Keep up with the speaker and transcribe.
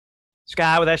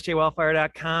Scott with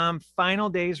sjwellfire.com. Final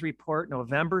days report,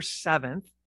 November 7th.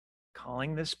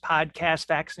 Calling this podcast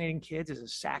Vaccinating Kids is a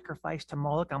sacrifice to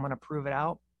Moloch. I'm going to prove it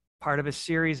out. Part of a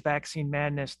series, Vaccine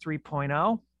Madness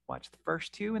 3.0. Watch the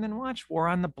first two and then watch War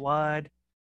on the Blood,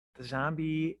 the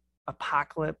zombie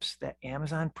apocalypse that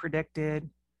Amazon predicted.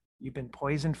 You've been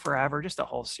poisoned forever. Just a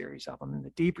whole series of them. And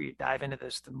the deeper you dive into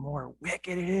this, the more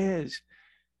wicked it is.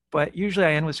 But usually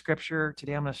I end with scripture.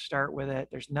 Today I'm going to start with it.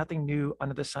 There's nothing new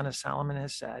under the sun, as Solomon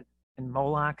has said. And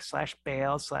Moloch /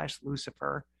 Baal /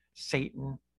 Lucifer,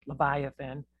 Satan,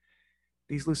 Leviathan.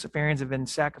 These Luciferians have been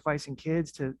sacrificing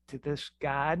kids to this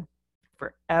God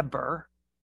forever.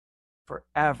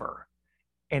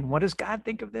 And what does God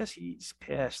think of this? He's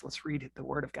pissed. Let's read the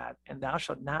word of God. And thou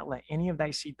shalt not let any of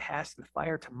thy seed pass through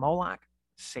fire to Moloch,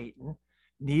 Satan.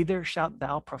 Neither shalt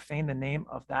thou profane the name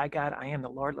of thy God. I am the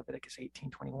Lord, Leviticus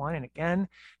 18:21. And again,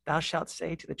 thou shalt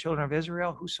say to the children of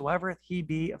Israel, whosoever he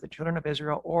be of the children of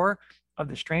Israel, or of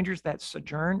the strangers that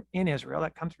sojourn in Israel,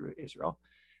 that come through Israel,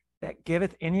 that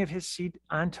giveth any of his seed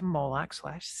unto Moloch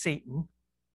 / Satan,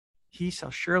 he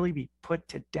shall surely be put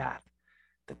to death.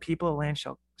 The people of the land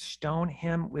shall stone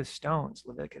him with stones,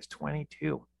 Leviticus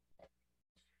 22.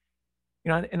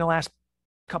 In the last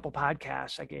couple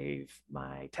podcasts, I gave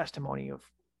my testimony of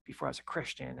before I was a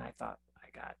Christian. I thought I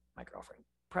got my girlfriend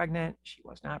pregnant. She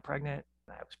was not pregnant.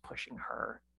 I was pushing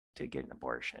her to get an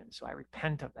abortion. So I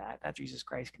repent of that. That Jesus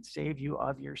Christ can save you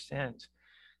of your sins.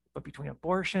 But between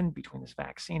abortion, between this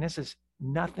vaccine, this is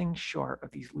nothing short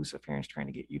of these Luciferians trying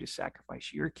to get you to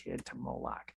sacrifice your kid to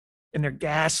Moloch. And they're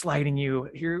gaslighting you.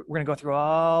 Here, we're going to go through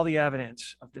all the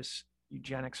evidence of this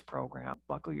eugenics program.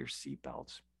 Buckle your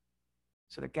seatbelts.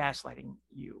 So they're gaslighting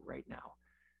you right now.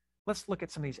 Let's look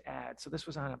at some of these ads. So this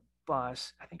was on a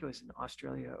bus. I think it was in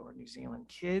Australia or New Zealand.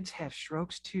 Kids have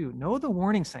strokes too. Know the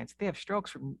warning signs. They have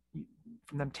strokes from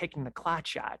them taking the clot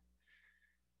shot.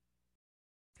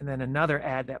 And then another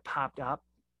ad that popped up.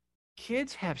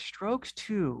 Kids have strokes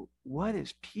too. What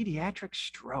is pediatric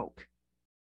stroke?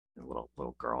 The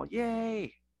little girl.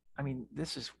 Yay. I mean,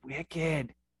 this is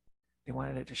wicked. They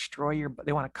wanted to destroy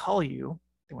they want to cull you.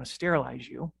 They want to sterilize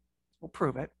you. We'll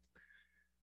prove it.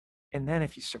 And then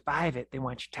if you survive it, they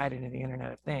want you tied into the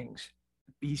Internet of Things,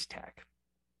 beast tech.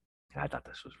 And I thought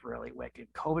this was really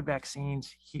wicked. COVID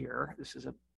vaccines here. This is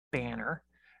a banner.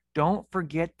 Don't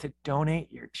forget to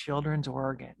donate your children's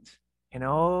organs. And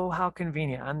oh, how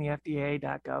convenient. On the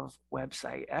FDA.gov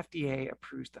website, FDA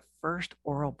approves the first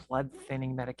oral blood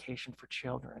thinning medication for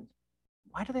children.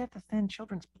 Why do they have to thin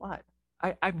children's blood?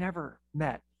 I've never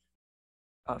met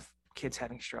of kids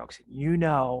having strokes. And you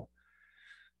know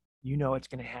it's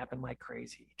going to happen like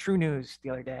crazy. True News the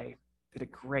other day did a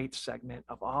great segment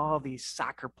of all these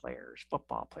soccer players,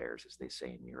 football players, as they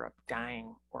say in Europe,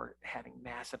 dying or having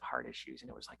massive heart issues. And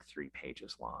it was like 3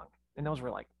 pages long. And those were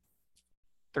like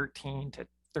 13 to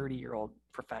 30-year-old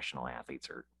professional athletes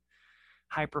or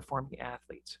high-performing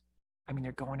athletes. I mean,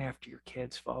 they're going after your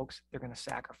kids, folks. They're going to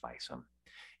sacrifice them.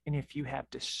 And if you have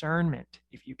discernment,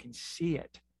 if you can see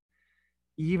it,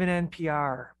 even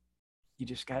NPR, you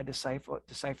just got to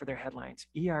decipher their headlines.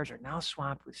 ERs are now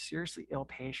swamped with seriously ill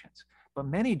patients, but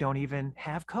many don't even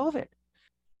have COVID.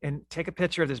 And take a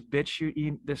picture of this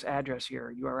this address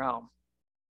here, URL.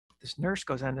 This nurse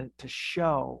goes on to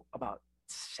show about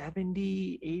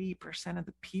 70, 80% of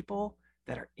the people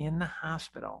that are in the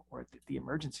hospital or the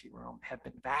emergency room have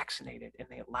been vaccinated, and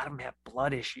a lot of them have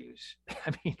blood issues.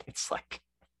 I mean, it's like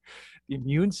the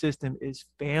immune system is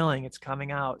failing. It's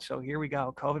coming out. So here we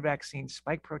go. COVID vaccines,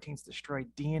 spike proteins destroy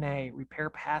DNA, repair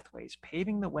pathways,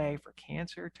 paving the way for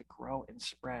cancer to grow and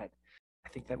spread. I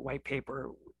think that white paper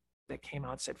that came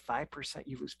out said 5%,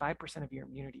 you lose 5% of your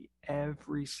immunity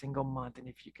every single month. And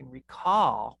if you can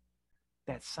recall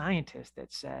that scientist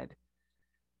that said,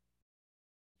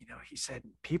 he said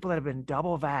people that have been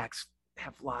double vaxxed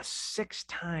have lost 6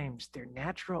 times their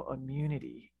natural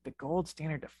immunity, the gold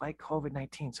standard to fight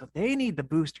COVID-19. So they need the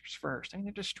boosters first. I mean,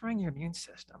 they're destroying your immune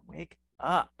system. Wake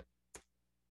up.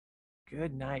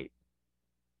 Good night.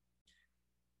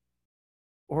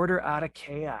 Order out of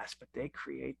chaos, but they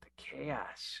create the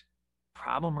chaos.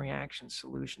 Problem, reaction,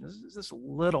 solution. This is a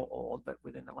little old, but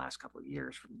within the last couple of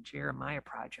years from the Jeremiah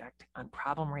Project on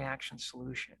problem, reaction,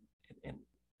 solution. And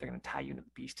they're going to tie you into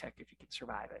the beast tech if you can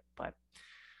survive it. But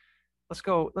let's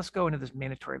go into this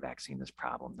mandatory vaccine, this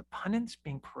problem. The pundits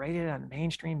being paraded on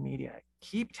mainstream media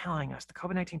keep telling us the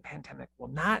COVID-19 pandemic will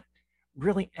not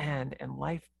really end and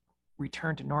life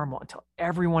return to normal until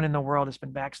everyone in the world has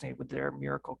been vaccinated with their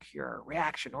miracle cure.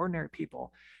 Reaction, ordinary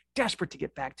people desperate to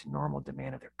get back to normal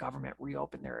demand of their government,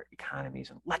 reopen their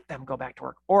economies and let them go back to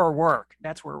work or work.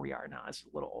 That's where we are now. It's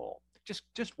a little old.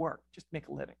 Just work, just make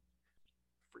a living.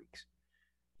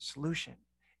 solution.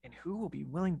 And who will be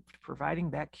willing to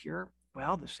providing that cure?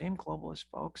 Well, the same globalist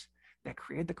folks that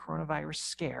created the coronavirus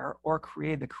scare or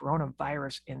created the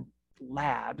coronavirus in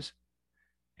labs,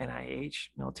 NIH,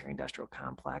 military industrial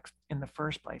complex, in the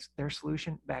first place. Their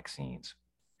solution, vaccines.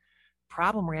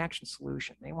 Problem reaction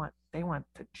solution. They want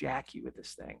to jack you with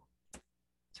this thing.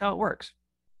 That's how it works.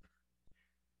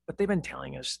 But they've been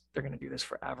telling us they're going to do this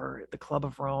forever. The Club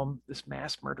of Rome, this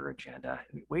mass murder agenda.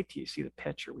 And wait till you see the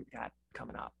picture we've got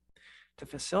coming up. To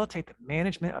facilitate the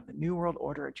management of the New World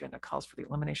Order agenda calls for the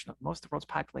elimination of most of the world's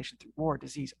population through war,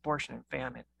 disease, abortion, and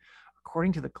famine.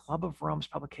 According to the Club of Rome's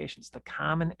publications, the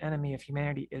common enemy of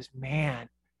humanity is man,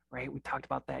 right? We talked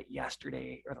about that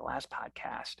yesterday or the last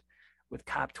podcast with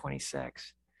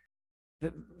COP26.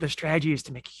 The strategy is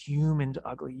to make humans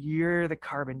ugly. You're the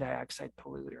carbon dioxide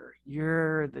polluter.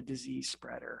 You're the disease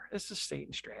spreader. This is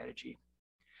Satan's strategy.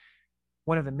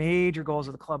 One of the major goals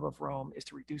of the Club of Rome is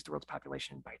to reduce the world's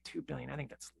population by 2 billion. I think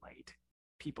that's light.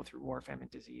 People through war, famine,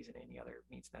 disease, and any other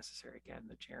means necessary. Again,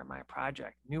 the Jeremiah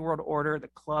Project. New World Order, the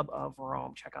Club of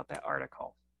Rome. Check out that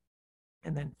article.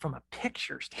 And then from a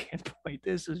picture standpoint,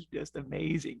 this is just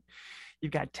amazing.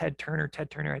 You've got Ted Turner.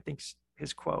 Ted Turner, I think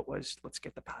his quote was, let's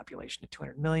get the population to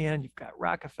 200 million. You've got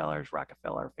Rockefeller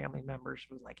family members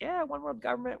who was like, yeah, one world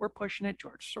government, we're pushing it.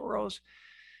 George Soros,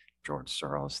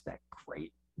 that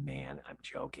great man, I'm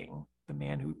joking, the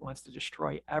man who wants to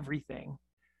destroy everything,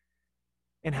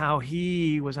 and how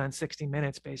he was on 60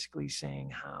 Minutes basically saying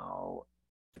how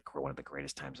one of the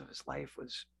greatest times of his life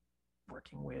was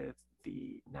working with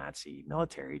the Nazi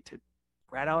military to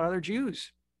rat out other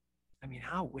Jews. I mean,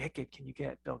 how wicked can you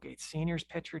get? Bill Gates Sr.'s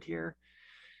pictured here.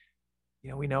 You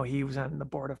know, we know he was on the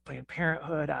board of Planned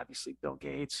Parenthood. Obviously, Bill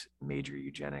Gates, major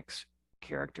eugenics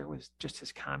character, was just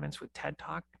his comments with TED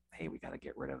Talk. Hey, we got to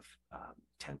get rid of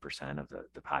 10% of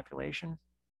the population.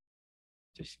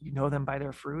 Just, you know them by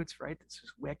their fruits, right? This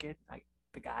is wicked.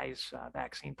 The guy's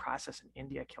vaccine process in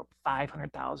India killed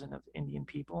 500,000 of Indian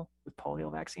people with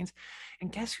polio vaccines.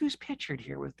 And guess who's pictured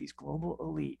here with these global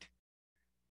elite?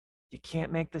 You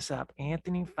can't make this up.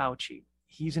 Anthony Fauci.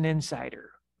 He's an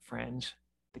insider, friends.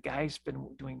 The guy's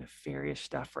been doing nefarious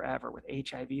stuff forever with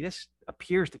HIV. This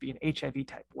appears to be an HIV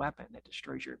type weapon that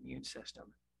destroys your immune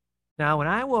system. Now, when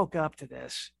I woke up to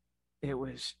this, it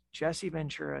was Jesse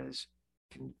Ventura's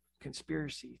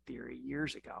conspiracy theory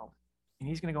years ago. And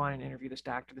he's going to go on and interview this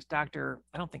doctor. This doctor,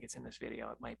 I don't think it's in this video.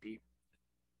 It might be.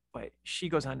 But she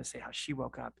goes on to say how she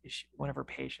woke up. One of her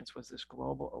patients was this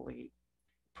global elite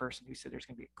person who said there's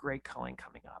going to be a great culling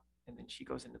coming up. And then she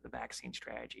goes into the vaccine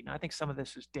strategy. Now, I think some of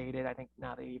this is dated. I think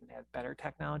now they even have better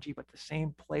technology, but the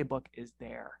same playbook is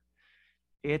there.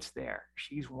 It's there.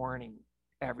 She's warning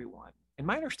everyone. And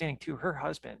my understanding, too, her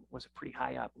husband was a pretty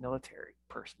high up military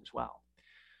person as well.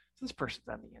 So this person's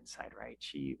on the inside, right?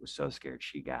 She was so scared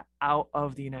she got out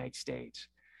of the United States.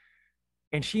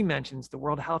 And she mentions the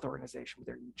World Health Organization with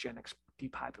their eugenics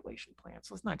depopulation plan.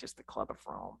 So it's not just the Club of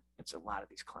Rome. It's a lot of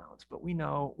these clowns, but we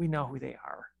know who they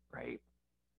are, right?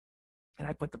 And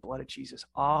I put the blood of Jesus.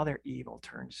 All their evil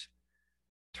turns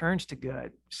to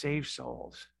good, saves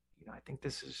souls. You know,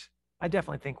 I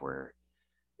definitely think we're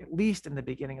at least in the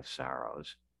beginning of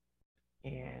sorrows.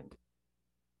 And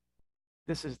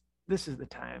this is the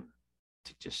time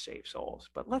to just save souls.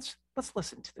 But let's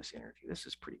listen to this interview. This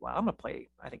is pretty wild. I'm gonna play,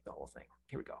 I think, the whole thing.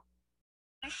 Here we go.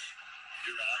 I'm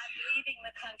leaving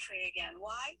the country again.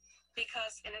 Why?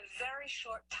 Because in a very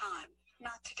short time,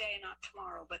 not today, not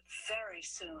tomorrow, but very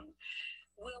soon,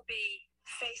 we'll be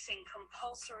facing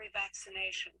compulsory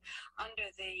vaccination under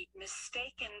the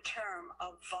mistaken term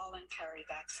of voluntary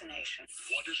vaccination.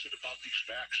 What is it about these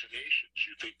vaccinations?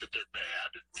 You think that they're bad?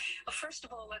 Well, first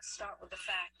of all, let's start with the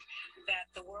fact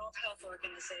that the World Health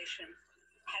Organization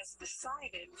has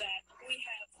decided that we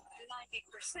have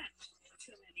 90%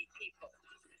 too many people.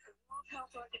 The World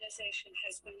Health Organization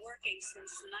has been working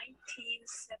since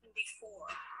 1974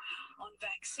 on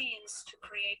vaccines to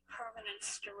create permanent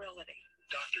sterility.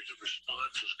 Doctor, the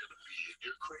response is going to be,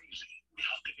 you're crazy.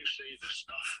 How can you say this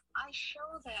stuff? I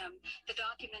show them the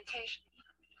documentation.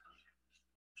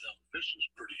 No, this is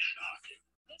pretty shocking.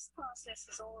 This process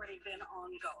has already been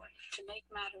ongoing. To make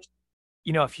matters,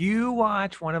 you know, if you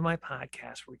watch one of my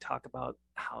podcasts where we talk about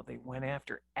how they went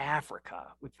after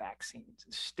Africa with vaccines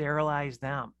and sterilized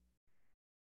them,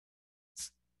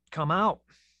 come out.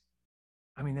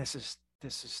 I mean, this is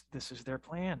their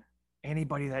plan.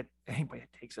 Anybody that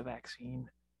takes a vaccine,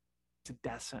 it's a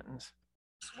death sentence.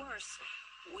 It's worse.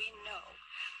 We know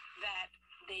that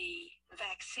the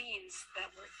vaccines that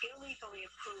were illegally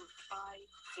approved by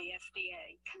the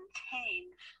FDA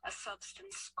contain a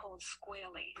substance called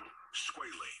squalene.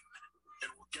 Squalene.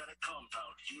 And what organic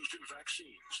compound used in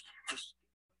vaccines to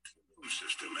stimulate the immune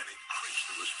system and increase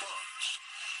the response.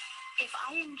 If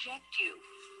I inject you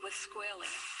with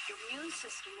squalene, your immune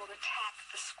system will attack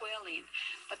the squalene,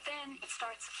 but then it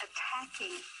starts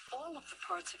attacking all of the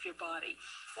parts of your body.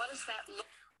 What does that look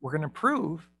like? We're going to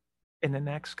prove in the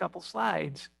next couple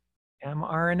slides,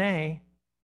 mRNA,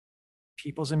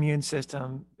 people's immune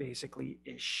system basically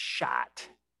is shot.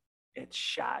 It's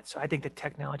shot. So I think the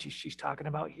technology she's talking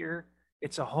about here,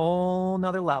 it's a whole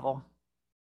nother level.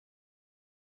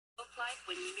 Look like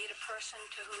when you meet a person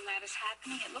to whom that is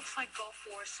happening, it looks like Gulf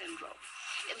War syndrome.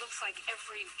 It looks like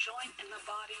every joint in the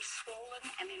body swollen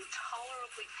and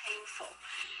intolerably painful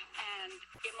and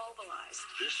immobilized.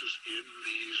 This is in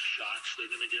these shots they're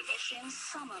going to give us? It's in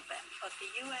some of them, but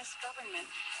the U.S. government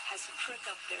has a trick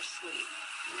up their sleeve.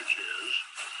 Which is?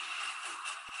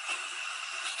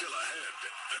 Still ahead,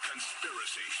 the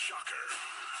conspiracy shocker.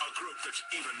 A group that's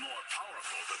even more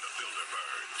powerful than the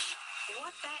Bilderbergs.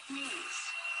 What that means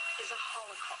is a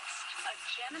holocaust, a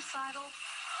genocidal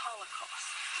holocaust.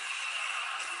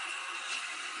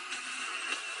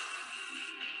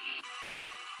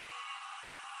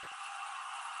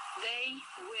 They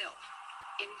will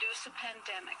induce a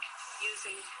pandemic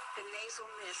using the nasal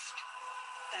mist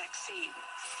vaccine,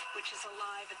 which is a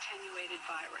live attenuated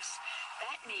virus.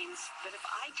 That means that if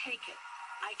I take it,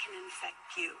 I can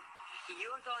infect you.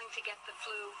 You're going to get the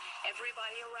flu.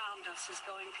 Everybody around us is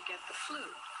going to get the flu.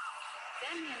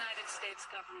 Then the United States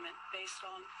government, based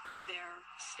on their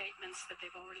statements that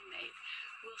they've already made,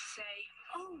 will say,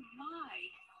 oh my,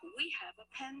 we have a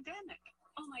pandemic.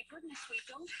 Oh my goodness, we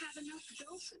don't have enough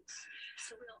doses.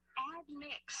 So we'll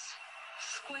admix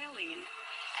squalene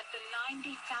at the 90,000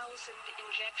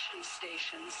 injection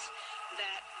stations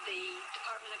that the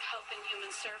Department of Health and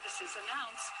Human Services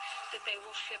announced that they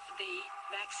will ship the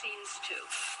vaccines to.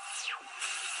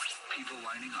 People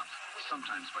lining up,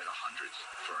 sometimes by the hundreds,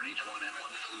 for an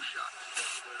H1N1 flu shot.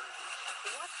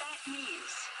 What that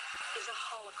means is a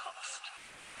holocaust,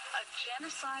 a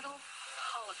genocidal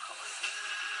holocaust.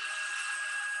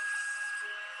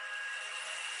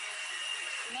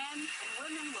 Men and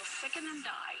women will sicken and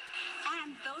die,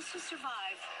 and those who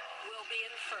survive will be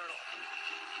infertile.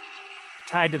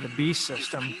 Tied to the beast If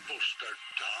system. people start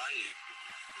dying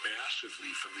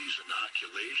massively from these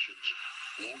inoculations,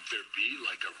 won't there be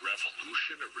like a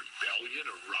revolution, a rebellion,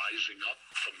 a rising up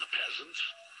from the peasants?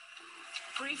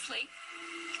 Briefly,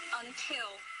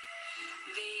 until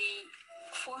the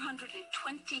 420,000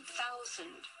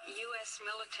 U.S.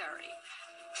 military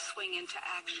swing into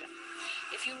action.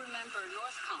 If you remember,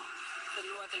 NORTHCOM, the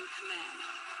Northern Command,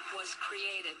 was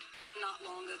created not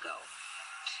long ago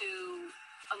to,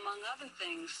 among other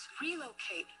things,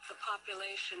 relocate the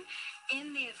population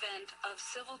in the event of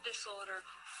civil disorder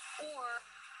or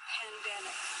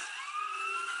pandemics.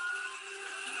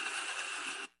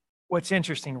 What's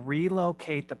interesting,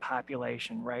 relocate the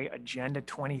population, right? Agenda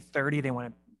 2030, they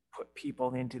want to put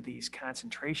people into these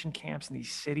concentration camps in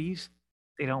these cities.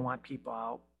 They don't want people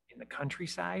out in the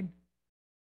countryside.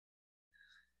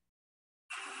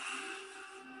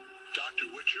 Doctor,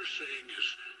 what you're saying is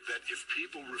that if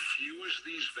people refuse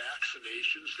these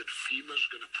vaccinations, that FEMA's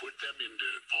going to put them into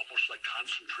almost like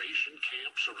concentration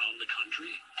camps around the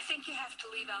country? I think you have to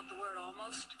leave out the word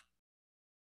almost.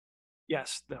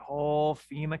 Yes, the whole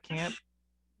FEMA camp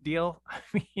deal. I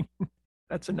mean,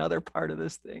 that's another part of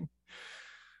this thing.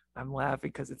 I'm laughing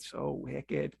because it's so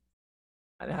wicked.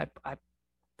 And I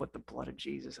put the blood of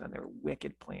Jesus on their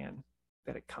wicked plan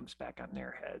that it comes back on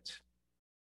their heads.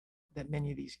 That many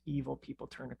of these evil people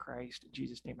turn to Christ. In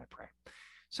Jesus' name I pray.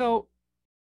 So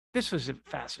this was a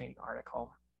fascinating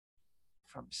article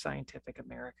from Scientific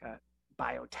America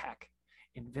Biotech.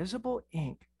 Invisible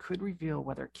ink could reveal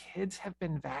whether kids have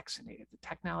been vaccinated. The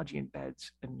technology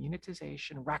embeds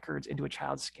immunization records into a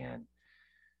child's skin.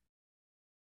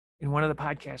 In one of the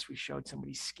podcasts, we showed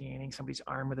somebody scanning somebody's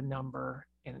arm with a number,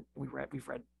 and we've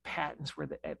read patents where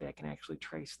that can actually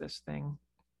trace this thing.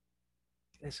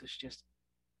 This is just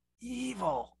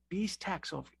evil beast tech.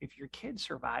 So if your kids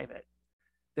survive it,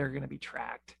 they're going to be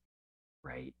tracked,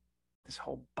 right? This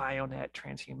whole bionet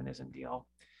transhumanism deal.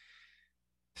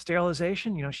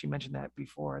 Sterilization, she mentioned that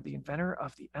before. The inventor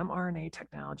of the mRNA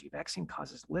technology vaccine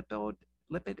causes lipid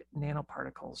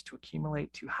nanoparticles to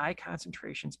accumulate to high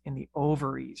concentrations in the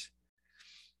ovaries.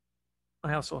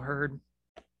 I also heard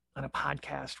on a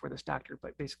podcast where this doctor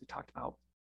basically talked about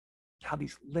how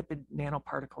these lipid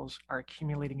nanoparticles are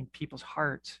accumulating in people's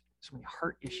hearts, so many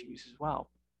heart issues as well.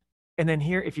 And then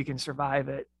here, if you can survive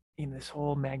it, in this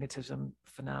whole magnetism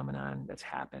phenomenon that's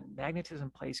happened, magnetism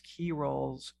plays key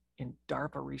roles in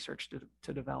DARPA research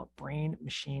to develop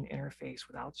brain-machine interface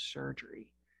without surgery.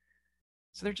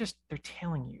 So they're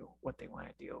telling you what they want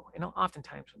to do. And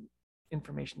oftentimes when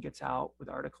information gets out with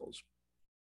articles,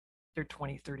 they're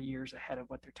 20, 30 years ahead of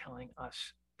what they're telling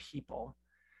us people.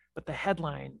 But the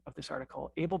headline of this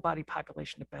article, able-bodied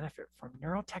population to benefit from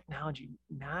neurotechnology,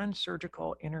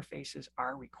 non-surgical interfaces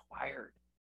are required.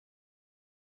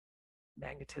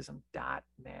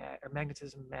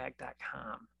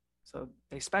 Magnetismmag.com. So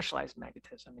they specialize in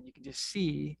magnetism, and you can just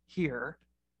see here,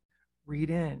 read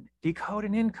in, decode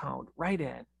and encode, write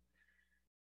in.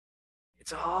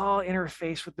 It's all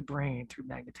interfaced with the brain through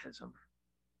magnetism.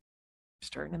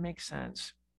 Starting to make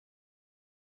sense.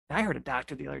 I heard a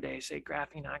doctor the other day say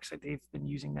graphene oxide, they've been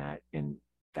using that in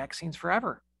vaccines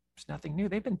forever. It's nothing new.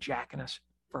 They've been jacking us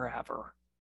forever.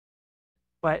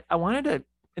 But I wanted to,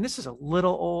 and this is a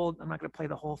little old, I'm not going to play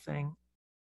the whole thing.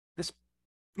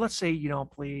 Let's say you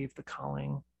don't believe the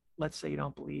culling. Let's say you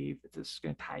don't believe that this is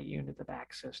going to tie you into the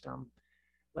back system.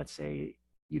 Let's say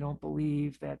you don't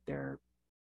believe that they're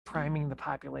priming the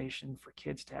population for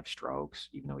kids to have strokes,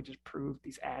 even though we just proved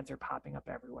these ads are popping up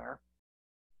everywhere.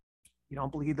 You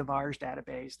don't believe the VAERS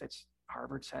database that's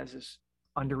Harvard says is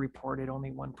underreported.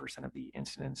 Only 1% of the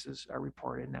incidences are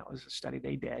reported, and that was a study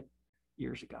they did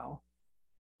years ago.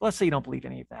 Let's say you don't believe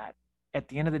any of that. At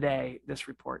the end of the day, this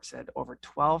report said over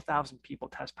 12,000 people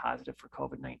test positive for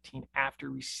COVID-19 after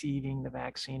receiving the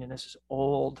vaccine, and this is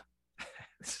old.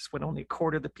 This is when only a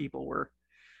quarter of the people were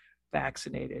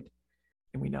vaccinated.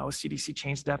 And we know CDC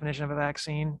changed the definition of a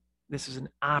vaccine. This is an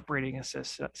operating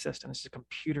system. This is a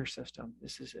computer system.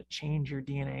 This is a change your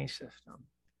DNA system.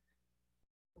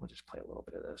 We'll just play a little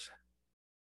bit of this.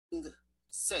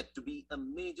 Said to be a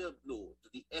major blow to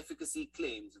the efficacy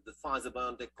claims of the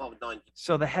Pfizer-BioNTech COVID-19.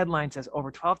 So the headline says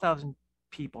over 12,000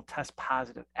 people test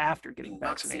positive after getting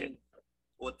vaccinated.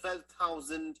 Or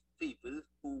 12,000 people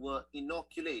who were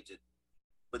inoculated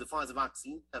with the Pfizer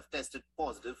vaccine have tested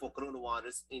positive for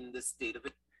coronavirus in the state of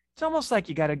it. It's almost like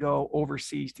you got to go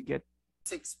overseas to get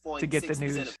 6.6% the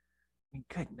news. I mean,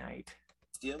 good night.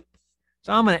 Yeah.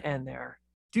 So I'm going to end there.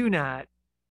 Do not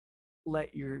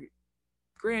let your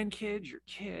grandkids, your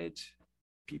kids,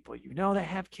 people you know that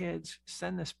have kids,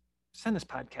 send this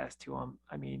podcast to them.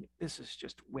 I mean, this is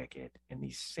just wicked. And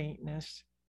these Satanists,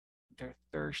 they're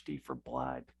thirsty for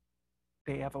blood.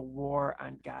 They have a war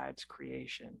on God's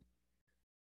creation,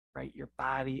 right? Your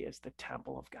body is the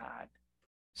temple of God.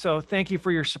 So thank you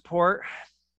for your support.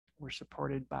 We're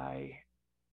supported by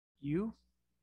you